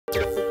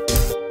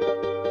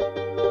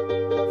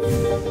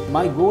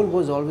My goal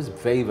was always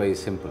very, very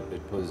simple.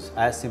 It was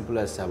as simple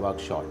as Sehwag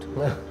shot.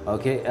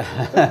 Okay,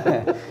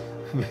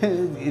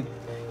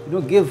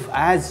 give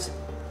as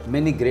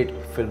many great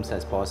films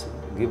as possible.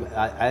 Give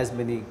as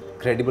many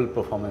credible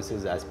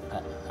performances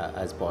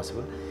as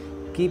possible.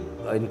 Keep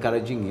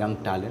encouraging young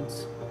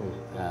talents,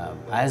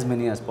 as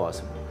many as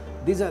possible.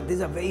 These are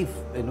very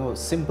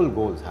simple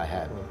goals I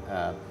have.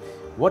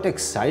 What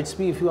excites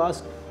me, if you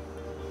ask,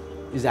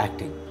 is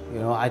acting.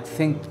 I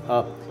think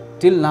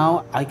till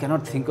now I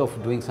cannot think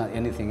of doing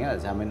anything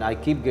else. I mean, I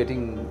keep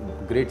getting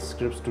great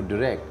scripts to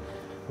direct,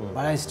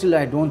 but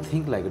I don't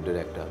think like a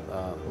director.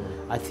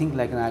 I think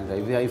like an actor.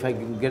 If I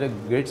get a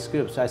great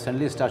script, I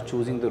suddenly start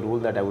choosing the role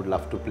that I would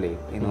love to play.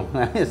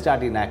 I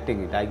start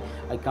enacting it.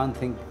 I can't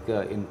think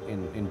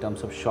in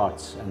terms of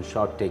shots and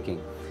shot taking.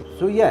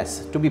 So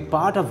yes, to be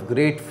part of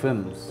great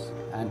films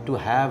and to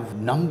have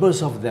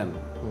numbers of them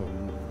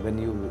when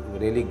you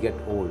really get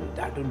old,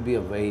 that would be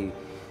a very,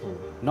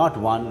 not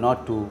one,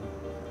 not two.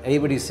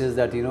 Everybody says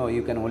that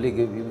you can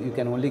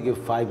only give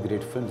 5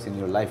 great films in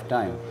your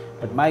lifetime,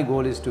 but my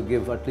goal is to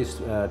give at least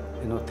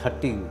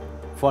 30,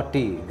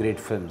 40 great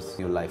films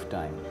in your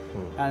lifetime.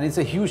 And it's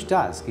a huge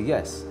task,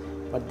 yes,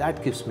 but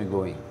that keeps me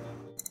going.